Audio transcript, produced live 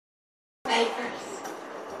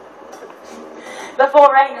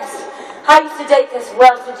Before Amos, I used to date this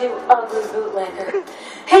well-to-do, ugly bootlegger.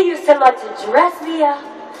 He used to like to dress me up,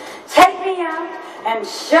 take me out, and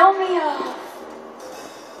show me off.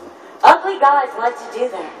 Ugly guys like to do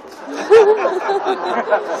that.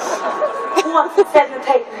 Once it said in the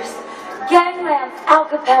papers, Gangland Al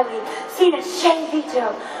Capelli seen a Shea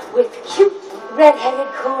Vito with cute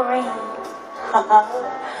red-headed Corrine.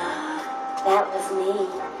 That was me.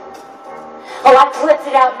 Oh, I clipped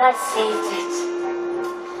it out and I saved it.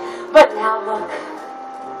 But now look,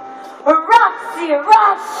 Roxie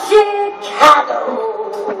rocks Chicago.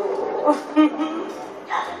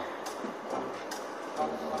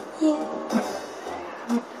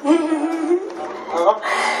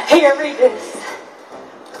 Here, read this.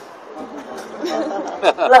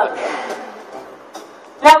 Look,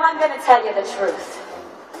 now I'm going to tell you the truth.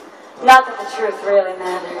 Not that the truth really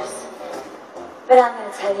matters, but I'm going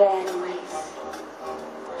to tell you anyways.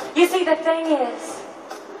 You see, the thing is,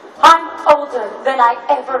 I'm older than I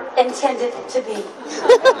ever intended to be.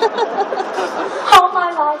 All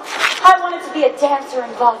my life, I wanted to be a dancer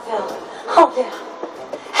in vaudeville. Oh yeah,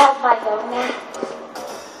 have my own act.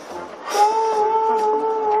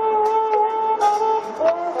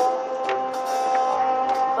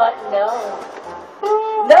 But no.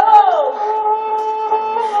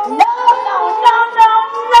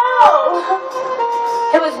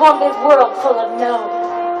 It was one big world full of no.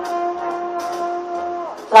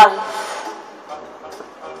 Life.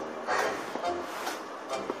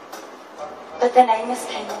 But then Amos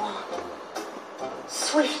came along.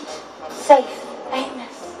 Sweet, safe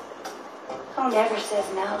Amos. Who never says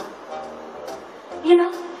no. You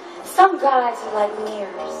know, some guys are like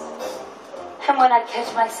mirrors. And when I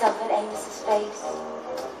catch myself in Amos's face,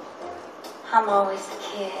 I'm always a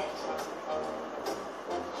kid.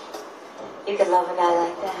 You could love a guy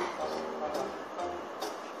like that.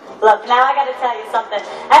 Look, now I gotta tell you something,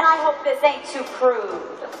 and I hope this ain't too crude.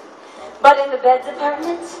 But in the bed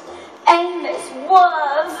department, Amos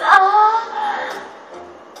was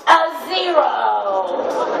a zero.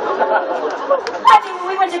 I mean, when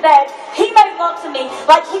we went to bed, he made love to me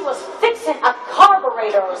like he was fixing a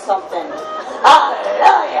carburetor or something. I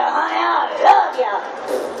love ya, honey, I love ya.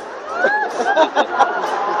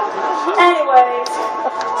 Anyways,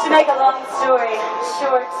 to make a long story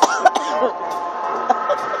short,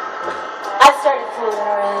 I started fooling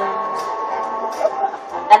around.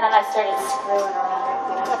 And then I started screwing around.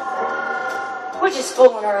 We're just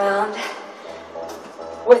fooling around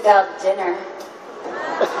without dinner.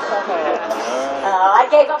 I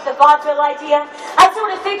gave up the vaudeville idea. I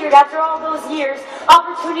sort of figured after all those years,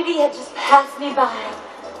 opportunity had just passed me by.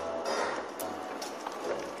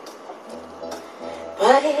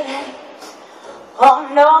 But it ain't. Oh,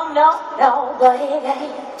 no, but it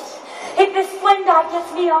ain't. If this sling guy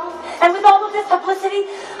gets me off, and with all of this publicity,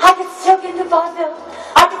 I could still get into vaudeville.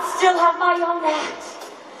 I could still have my own act.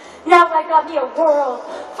 Now I got me a world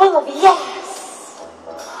full of yes.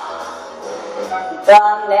 The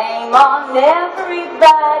name on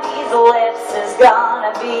everybody's lips is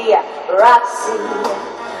gonna be Roxie.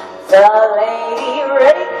 The lady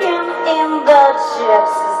raking in the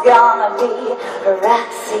chips is gonna be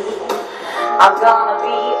Roxie. I'm gonna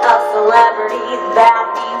be a celebrity, that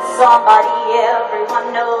means somebody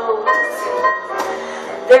everyone knows.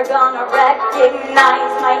 They're gonna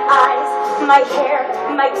recognize my eyes, my hair,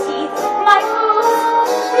 my teeth, my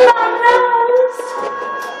boobs, my nose.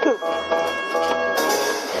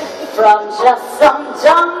 From just some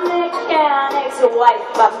dumb mechanic's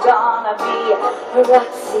wife, I'm gonna be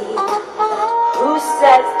Roxie, who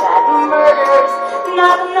says that murder's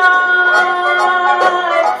not enough,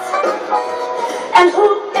 and who,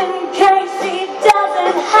 in case she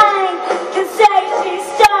doesn't hang, can say she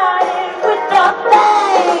started with the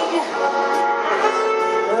bang.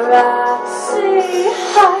 Roxie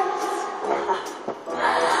Hart.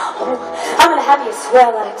 I'm gonna have you a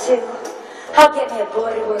swell act too. I'll get me a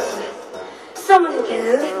boy to work with. Someone who can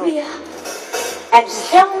lift me up and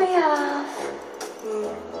show me off.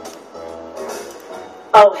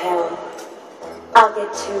 Oh hell, I'll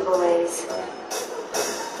get 2 boys.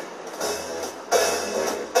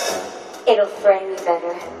 It'll frame me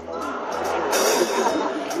better.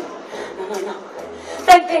 No.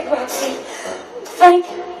 Think big, Roxie. Think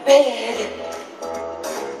big.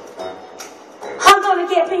 I'm gonna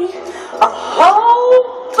get me a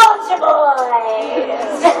whole bunch of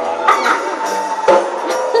boys.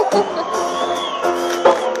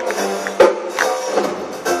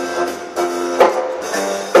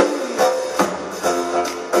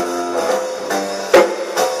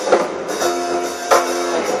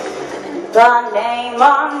 The name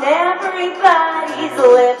on everybody's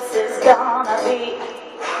lips is gonna be be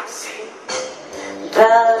Roxie.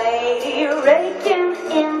 The lady raking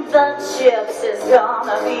in the chips is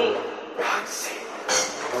gonna be Roxie.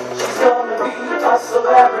 She's gonna be a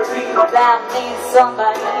celebrity. That means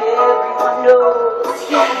somebody everyone knows.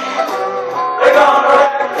 Yeah. They're gonna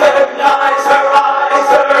recognize her eyes,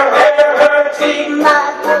 her hair, her teeth, my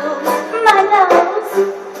boobs, my nose.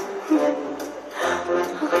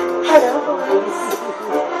 Hello, boys.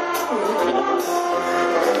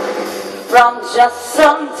 From just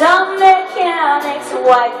some dumb mechanic's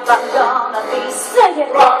wife, I'm gonna be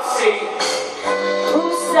singing Roxie. Who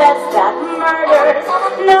says that murder's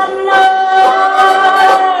not known?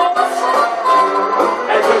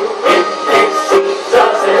 And who, in case she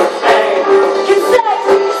doesn't bang, can say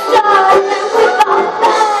we started with our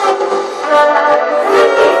bang.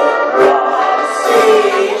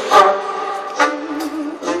 Roxie, Hart.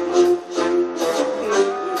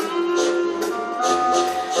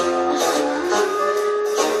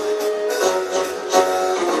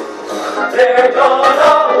 They're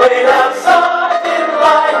gonna wait outside in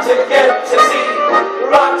line to get to see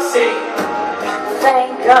Roxie.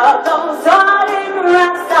 Thank God those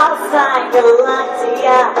autographs outside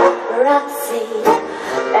Galactia, Roxie.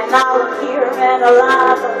 And I'll appear in a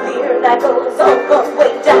lot of beer that goes all the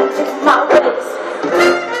way down to my waist.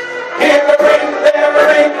 Here a ring, there a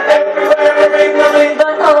ring, everywhere a ring, a ring,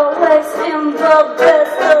 but always in the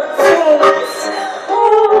best of taste.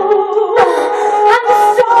 Ooh, I'm a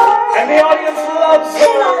star. And the audience loves her.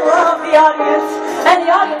 And I love the audience. And the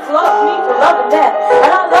audience loves me for loving them.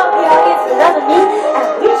 And I love the audience for loving me. And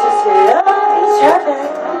we just love each other.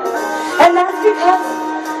 And that's because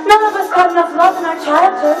none of us got enough love in our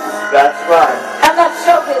childhood. That's right. And that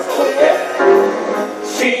joke is clear.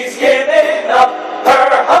 She's giving up her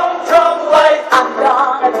humdrum life. I'm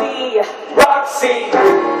gonna be Roxie.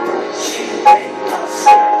 She made us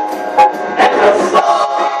and a star.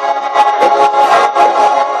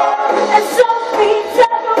 And so sweet,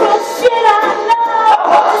 several shit I know.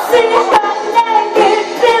 To see her naked,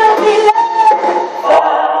 feel me love.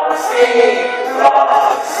 Roxie,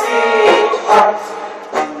 Roxie, Hart.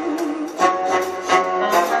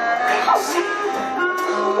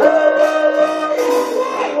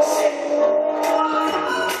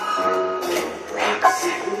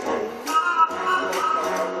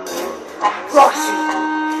 Roxie.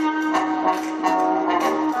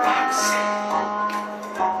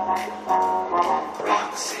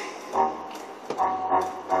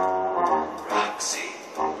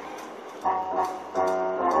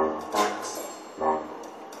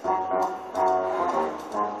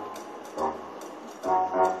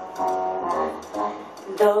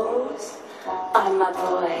 Those are my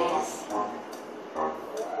boys.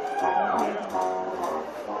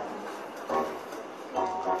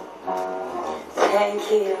 Thank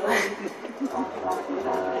you.